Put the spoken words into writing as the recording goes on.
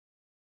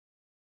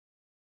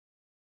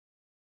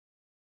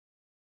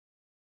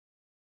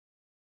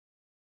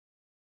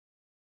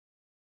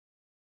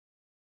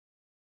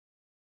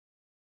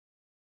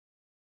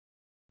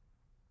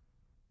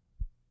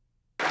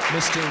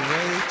Mr.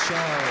 Ray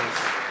Charles.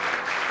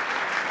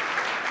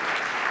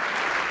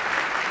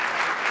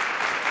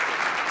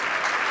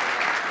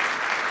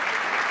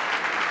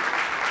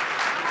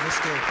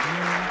 Mr.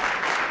 Hugh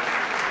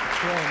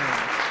Cronin.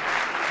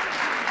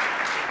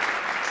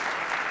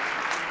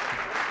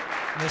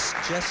 Miss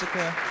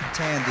Jessica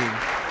Tandy.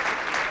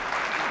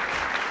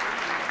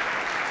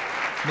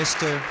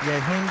 Mr.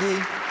 Yehundi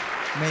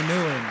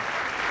Menuhin.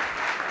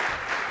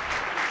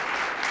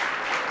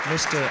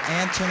 Mr.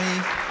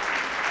 Anthony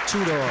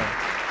Tudor.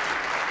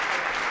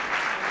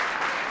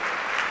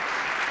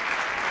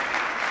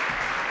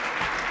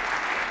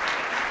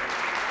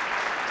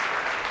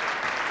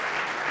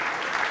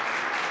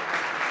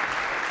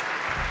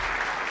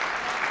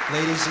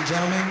 Ladies and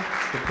gentlemen,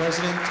 the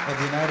President of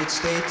the United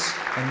States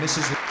and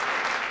Mrs.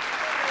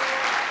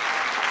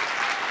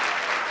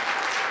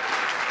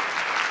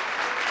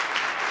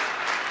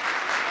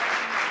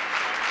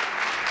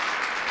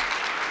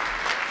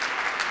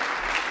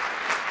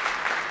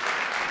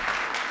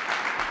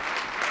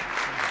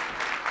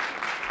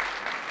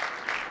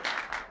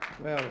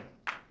 Well,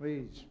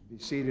 please be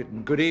seated,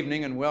 and good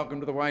evening and welcome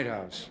to the White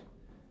House.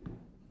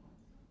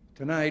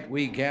 Tonight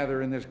we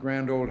gather in this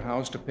grand old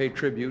house to pay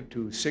tribute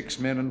to 6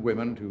 men and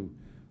women to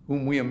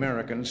whom we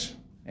Americans,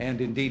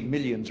 and indeed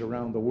millions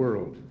around the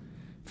world,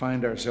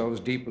 find ourselves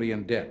deeply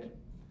in debt.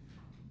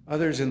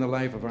 Others in the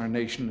life of our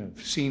nation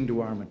have seen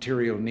to our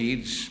material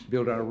needs,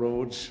 built our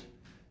roads,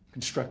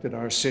 constructed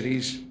our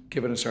cities,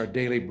 given us our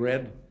daily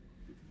bread.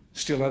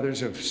 Still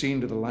others have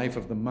seen to the life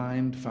of the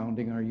mind,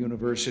 founding our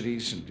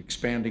universities and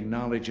expanding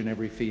knowledge in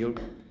every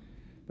field.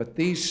 But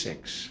these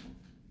six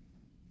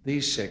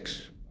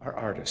are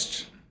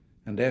artists,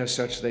 and as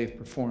such they've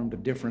performed a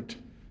different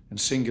and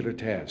singular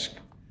task: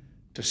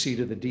 to see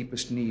to the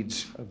deepest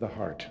needs of the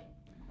heart.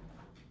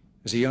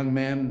 As a young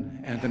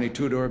man, Anthony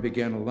Tudor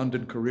began a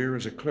London career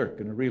as a clerk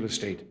in a real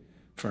estate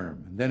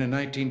firm. And then in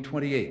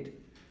 1928,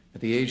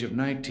 at the age of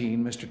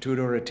 19, Mr.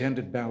 Tudor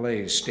attended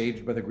ballets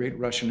staged by the great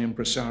Russian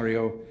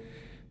impresario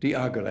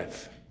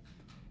Diaghilev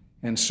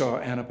and saw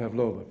Anna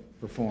Pavlova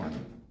perform.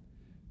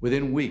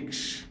 Within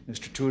weeks,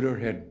 Mr. Tudor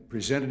had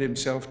presented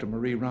himself to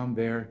Marie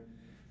Rambert,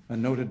 a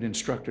noted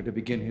instructor, to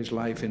begin his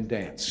life in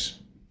dance.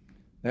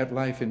 That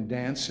life in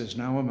dance has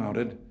now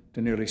amounted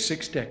to nearly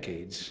 6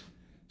 decades,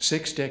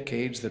 6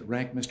 decades that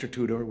rank Mr.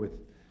 Tudor with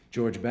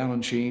George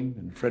Balanchine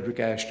and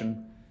Frederick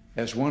Ashton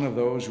as one of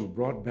those who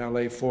brought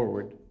ballet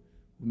forward,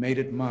 who made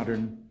it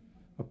modern,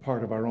 a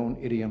part of our own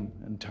idiom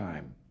and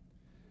time.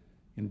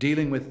 In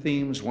dealing with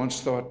themes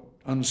once thought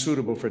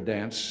unsuitable for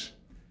dance,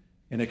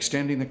 in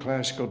extending the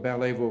classical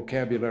ballet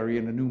vocabulary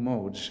into new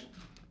modes,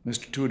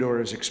 Mr. Tudor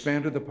has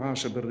expanded the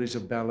possibilities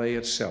of ballet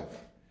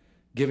itself,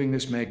 giving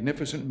this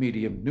magnificent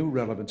medium new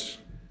relevance,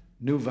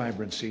 new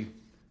vibrancy,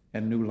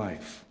 and new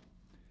life.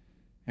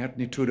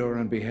 Anthony Tudor,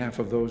 on behalf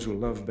of those who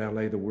love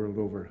ballet the world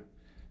over,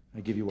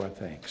 I give you our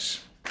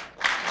thanks.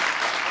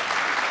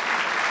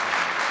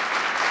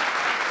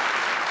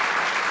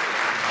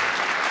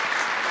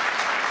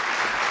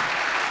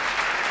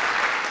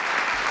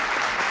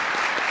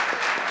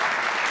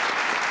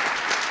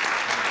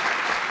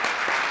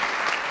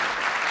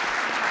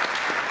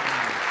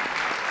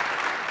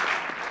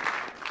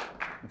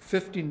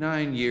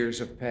 59 years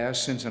have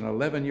passed since an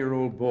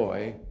 11-year-old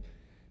boy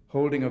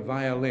holding a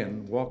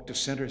violin walked to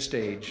center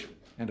stage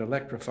and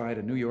electrified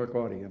a New York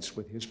audience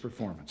with his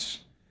performance.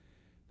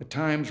 The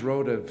Times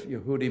wrote of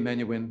Yehudi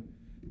Menuhin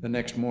the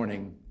next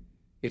morning,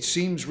 "It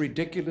seems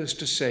ridiculous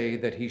to say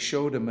that he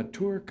showed a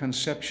mature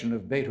conception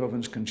of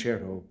Beethoven's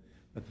concerto,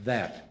 but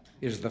that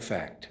is the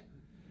fact."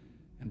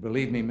 And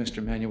believe me,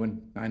 Mr. Menuhin,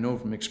 I know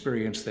from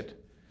experience that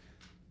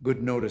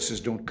good notices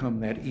don't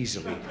come that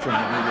easily from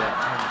the New York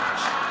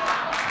Times.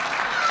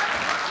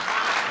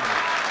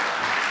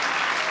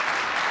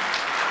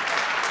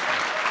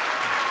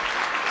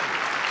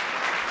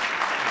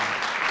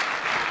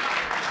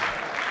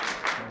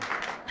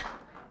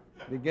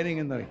 Beginning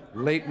in the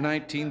late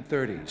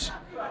 1930s,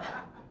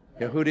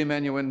 Yehudi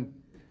Menuhin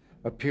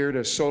appeared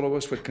as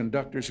soloist with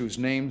conductors whose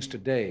names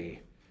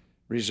today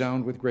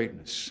resound with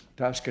greatness: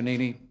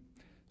 Toscanini,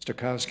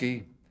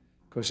 Stokowski,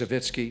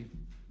 Koussevitzky,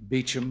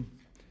 Beecham.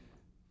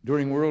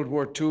 During World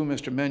War II,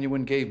 Mr.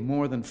 Menuhin gave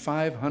more than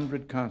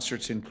 500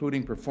 concerts,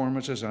 including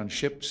performances on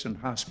ships and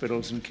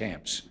hospitals and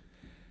camps.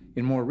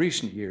 In more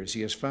recent years,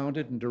 he has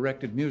founded and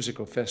directed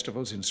musical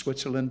festivals in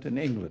Switzerland and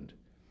England.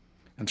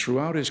 And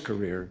throughout his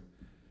career,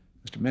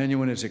 Mr.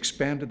 Menuhin has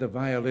expanded the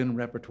violin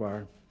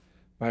repertoire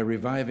by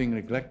reviving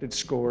neglected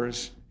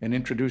scores and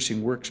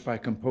introducing works by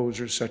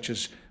composers such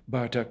as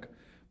Bartók,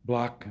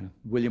 Bloch, and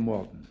William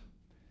Walton.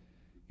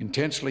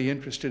 Intensely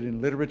interested in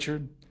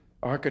literature,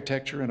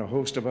 architecture, and a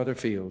host of other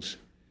fields,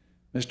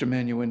 Mr.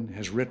 Menuhin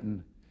has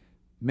written,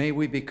 "May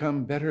we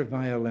become better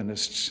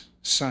violinists,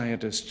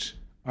 scientists,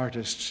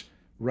 artists,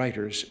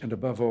 writers, and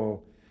above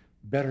all,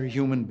 better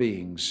human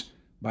beings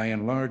by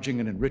enlarging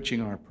and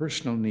enriching our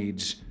personal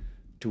needs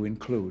to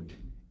include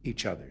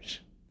each other's."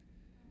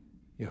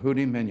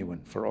 Yehudi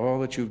Menuhin, for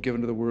all that you've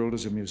given to the world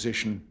as a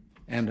musician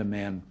and a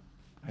man,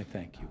 I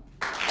thank you.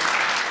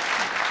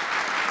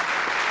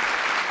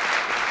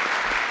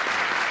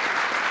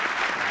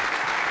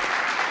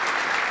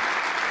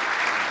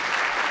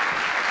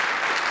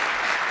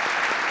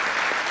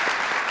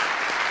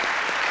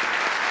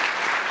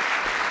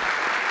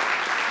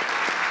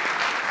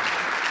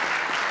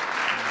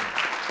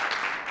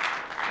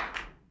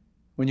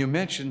 When you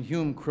mention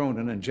Hume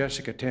Cronin and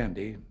Jessica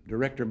Tandy,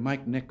 director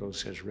Mike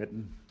Nichols has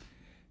written,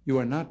 you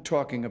are not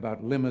talking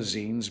about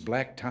limousines,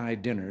 black tie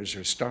dinners,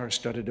 or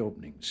star-studded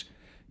openings.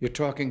 You're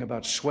talking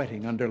about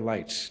sweating under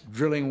lights,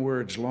 drilling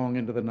words long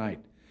into the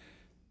night,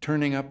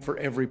 turning up for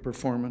every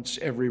performance,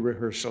 every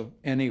rehearsal,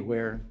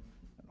 anywhere,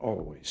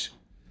 always.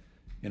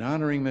 In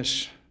honoring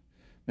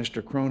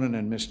Mr. Cronin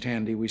and Miss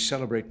Tandy, we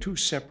celebrate two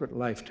separate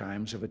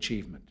lifetimes of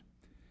achievement.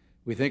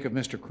 We think of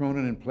Mr.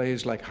 Cronin in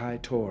plays like High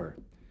Tor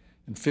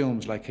and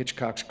films like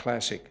Hitchcock's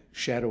classic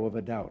Shadow of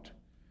a Doubt.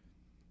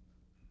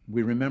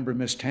 We remember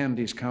Miss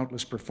Tandy's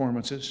countless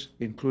performances,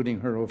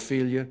 including her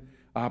Ophelia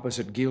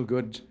opposite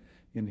Gielgud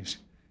in his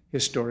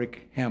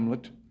historic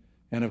Hamlet,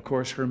 and of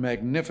course her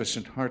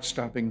magnificent,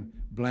 heart-stopping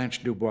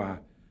Blanche Dubois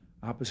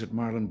opposite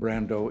Marlon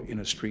Brando in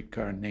A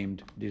Streetcar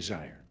Named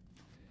Desire.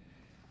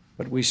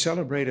 But we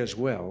celebrate as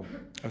well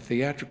a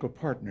theatrical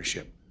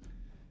partnership,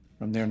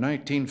 from their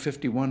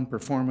 1951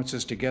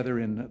 performances together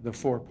in The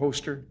Four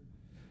Poster,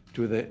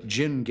 to the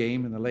Gin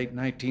Game in the late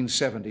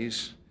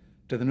 1970s,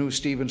 to the new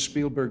Steven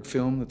Spielberg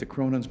film that the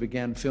Cronins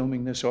began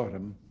filming this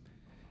autumn.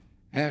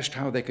 Asked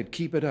how they could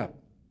keep it up,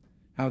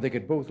 how they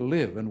could both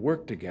live and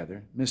work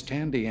together, Miss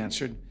Tandy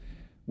answered,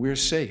 we're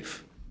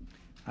safe.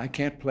 I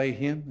can't play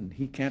him and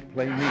he can't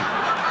play me.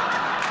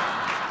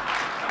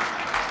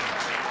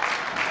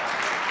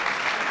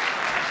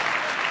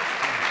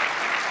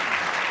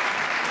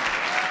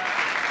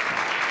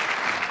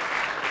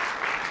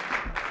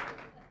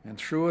 And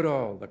through it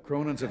all, the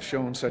Cronins have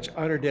shown such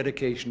utter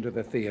dedication to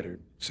the theater,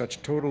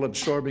 such total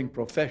absorbing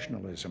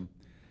professionalism.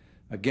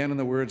 Again, in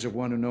the words of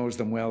one who knows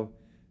them well,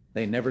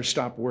 they never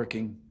stop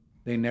working,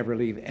 they never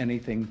leave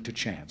anything to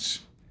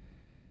chance.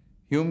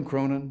 Hume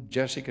Cronin,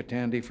 Jessica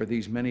Tandy, for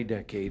these many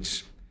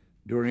decades,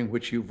 during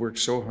which you've worked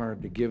so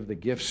hard to give the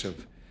gifts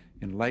of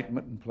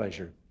enlightenment and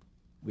pleasure,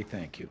 we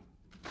thank you.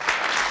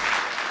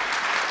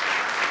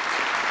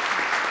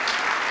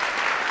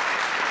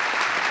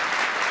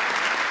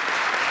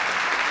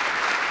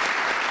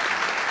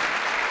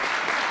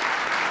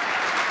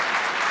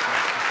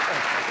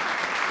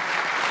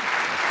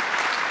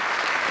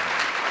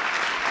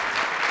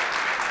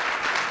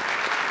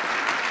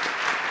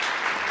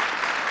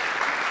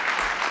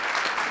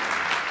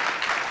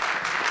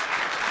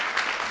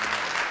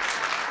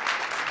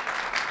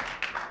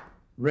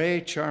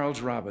 Ray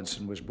Charles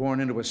Robinson was born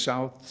into a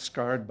South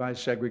scarred by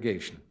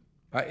segregation.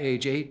 By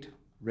age 8,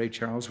 Ray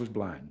Charles was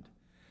blind.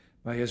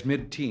 By his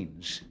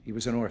mid-teens, he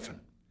was an orphan.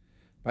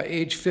 By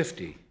age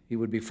 50, he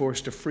would be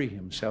forced to free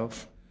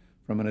himself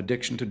from an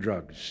addiction to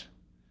drugs.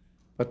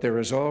 But there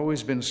has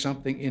always been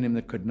something in him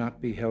that could not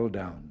be held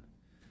down,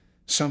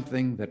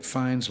 something that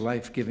finds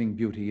life-giving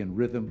beauty in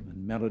rhythm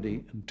and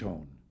melody and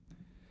tone.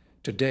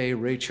 Today,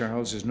 Ray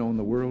Charles is known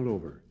the world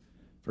over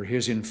for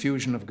his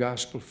infusion of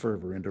gospel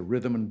fervor into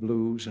rhythm and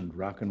blues and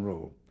rock and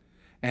roll,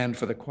 and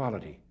for the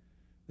quality,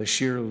 the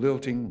sheer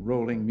lilting,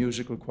 rolling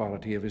musical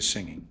quality of his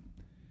singing.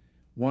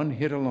 One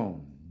hit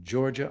alone,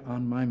 Georgia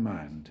on My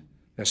Mind,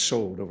 has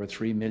sold over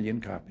 3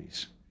 million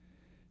copies.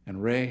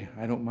 And Ray,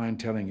 I don't mind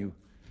telling you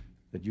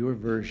that your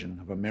version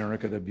of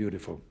America the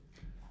Beautiful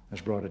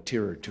has brought a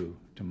tear or two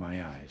to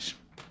my eyes.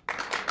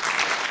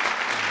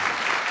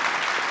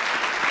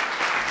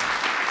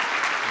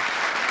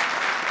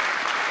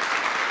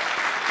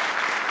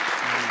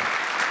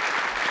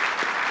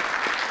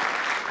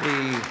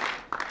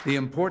 The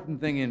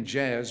important thing in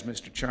jazz,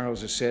 Mr.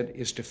 Charles has said,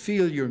 is to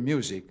feel your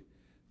music,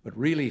 but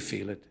really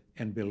feel it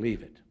and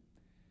believe it.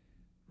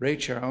 Ray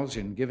Charles,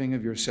 in giving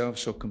of yourself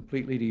so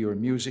completely to your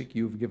music,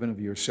 you've given of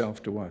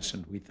yourself to us,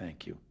 and we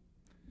thank you.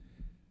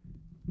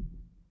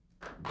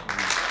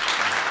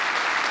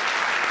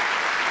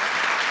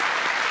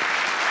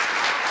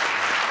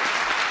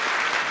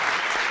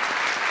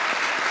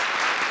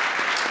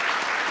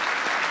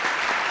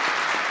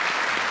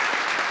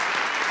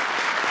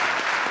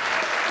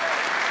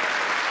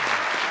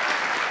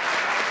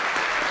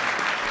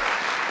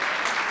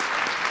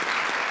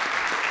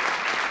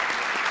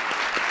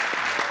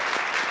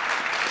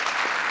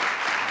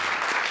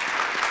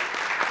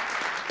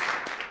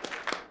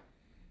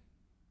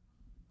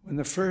 When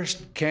the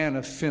first can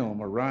of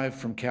film arrived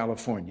from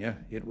California,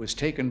 it was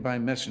taken by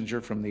messenger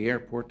from the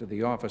airport to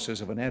the offices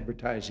of an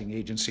advertising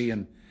agency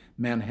in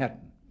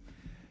Manhattan.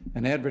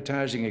 An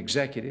advertising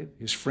executive,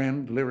 his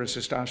friend,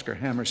 lyricist Oscar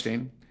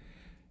Hammerstein,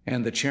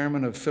 and the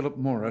chairman of Philip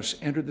Morris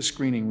entered the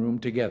screening room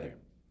together.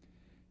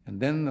 And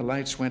then the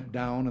lights went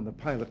down and the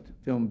pilot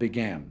film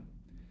began.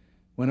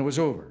 When it was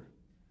over,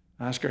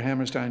 Oscar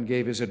Hammerstein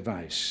gave his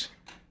advice.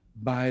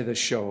 Buy the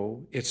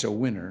show, it's a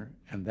winner,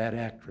 and that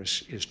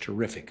actress is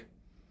terrific.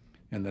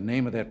 And the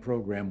name of that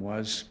program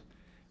was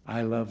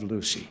I Love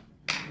Lucy.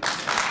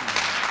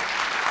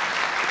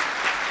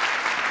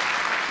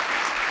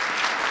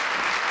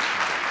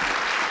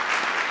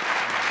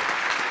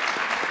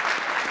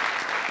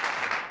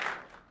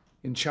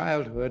 In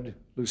childhood,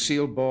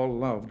 Lucille Ball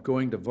loved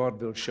going to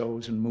vaudeville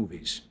shows and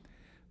movies,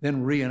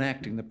 then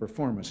reenacting the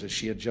performances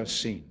she had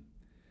just seen.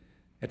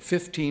 At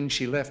 15,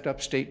 she left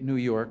upstate New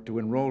York to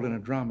enroll in a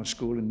drama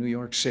school in New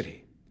York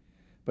City.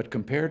 But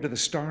compared to the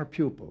star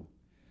pupil,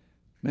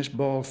 Miss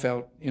Ball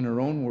felt, in her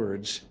own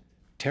words,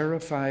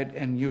 terrified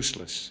and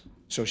useless,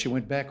 so she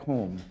went back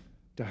home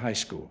to high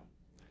school.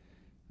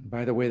 And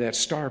by the way, that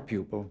star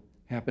pupil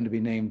happened to be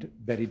named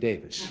Betty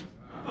Davis.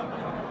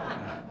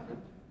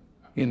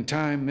 In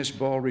time, Miss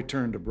Ball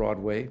returned to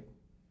Broadway,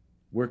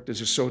 worked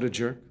as a soda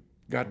jerk,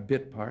 got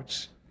bit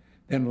parts,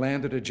 then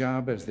landed a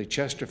job as the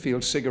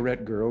Chesterfield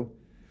cigarette girl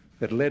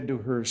that led to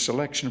her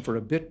selection for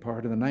a bit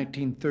part in the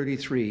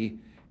 1933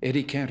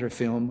 Eddie Cantor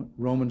film,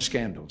 Roman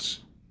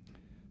Scandals.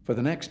 For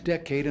the next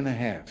decade and a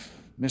half,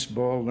 Miss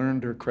Ball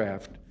learned her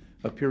craft,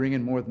 appearing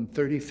in more than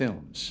 30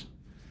 films.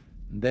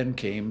 And then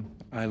came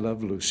I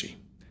Love Lucy.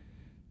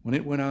 When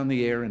it went on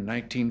the air in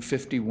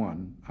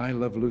 1951, I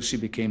Love Lucy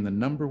became the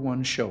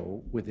 #1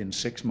 show within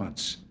 6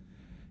 months.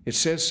 It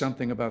says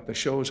something about the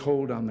show's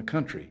hold on the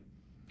country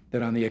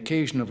that on the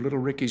occasion of little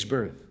Ricky's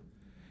birth,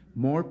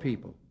 more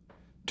people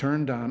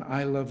turned on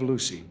I Love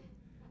Lucy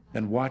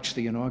than watched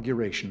the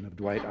inauguration of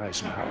Dwight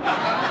Eisenhower.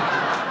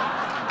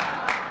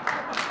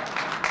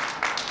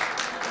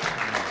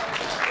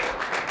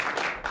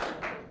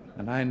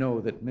 And I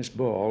know that Miss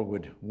Ball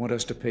would want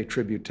us to pay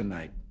tribute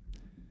tonight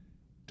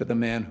to the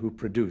man who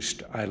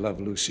produced I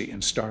Love Lucy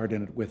and starred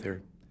in it with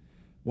her,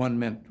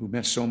 one who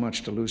meant so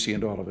much to Lucy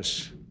and all of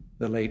us,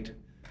 the late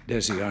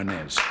Desi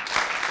Arnaz.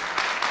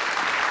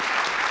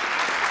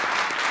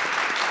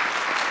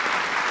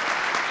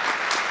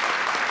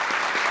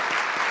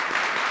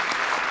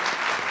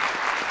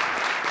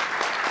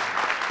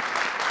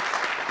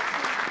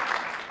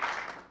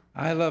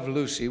 I Love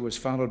Lucy was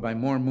followed by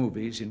more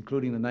movies,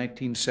 including the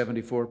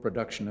 1974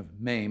 production of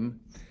Mame,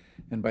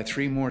 and by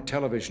 3 more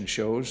television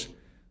shows,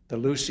 The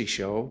Lucy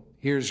Show,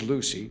 Here's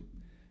Lucy,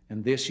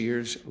 and this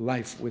year's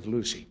Life with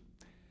Lucy.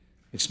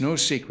 It's no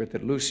secret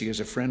that Lucy is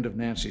a friend of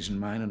Nancy's and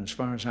mine, and as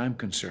far as I'm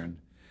concerned,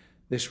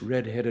 this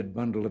red-headed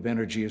bundle of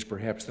energy is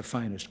perhaps the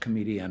finest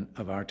comedian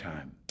of our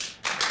time.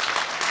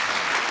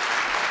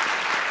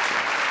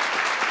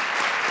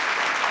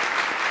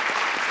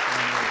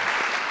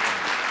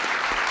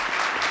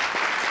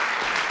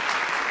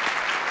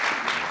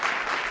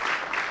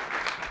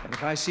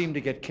 If I seem to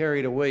get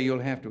carried away,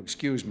 you'll have to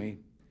excuse me.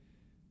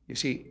 You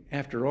see,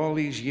 after all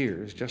these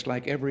years, just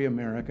like every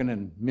American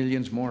and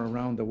millions more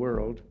around the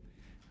world,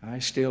 I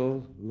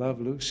still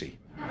love Lucy.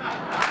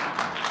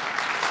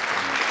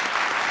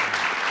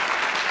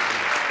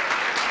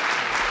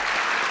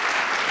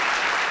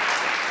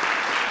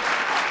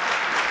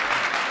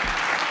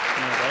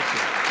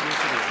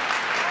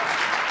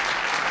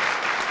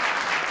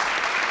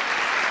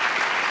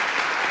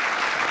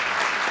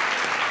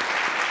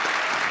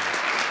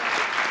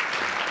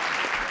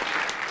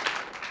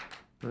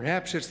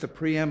 Perhaps it's the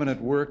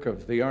preeminent work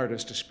of the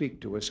artist to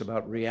speak to us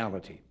about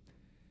reality.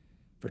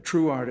 For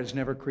true art is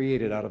never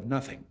created out of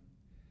nothing.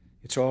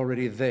 It's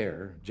already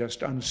there,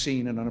 just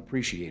unseen and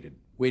unappreciated,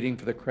 waiting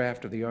for the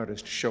craft of the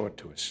artist to show it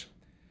to us.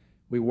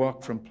 We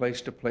walk from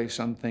place to place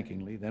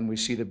unthinkingly, then we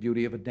see the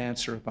beauty of a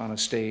dancer upon a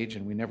stage,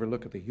 and we never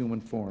look at the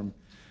human form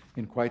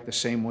in quite the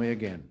same way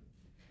again.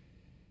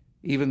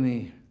 Even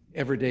the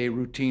everyday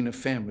routine of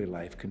family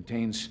life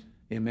contains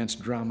immense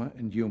drama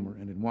and humor,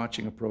 and in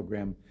watching a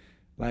program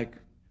like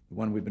the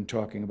one we've been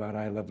talking about,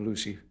 I Love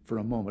Lucy, for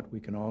a moment we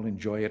can all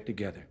enjoy it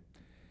together.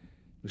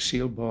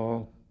 Lucille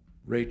Ball,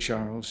 Ray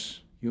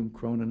Charles, Hume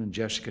Cronin and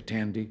Jessica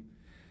Tandy,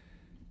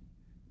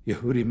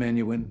 Yehudi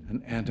Menuhin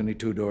and Anthony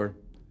Tudor,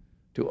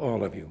 to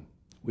all of you,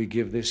 we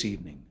give this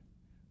evening,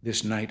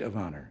 this night of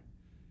honor.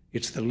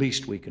 It's the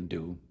least we can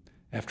do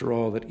after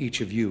all that each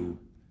of you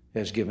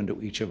has given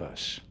to each of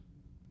us.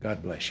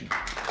 God bless you.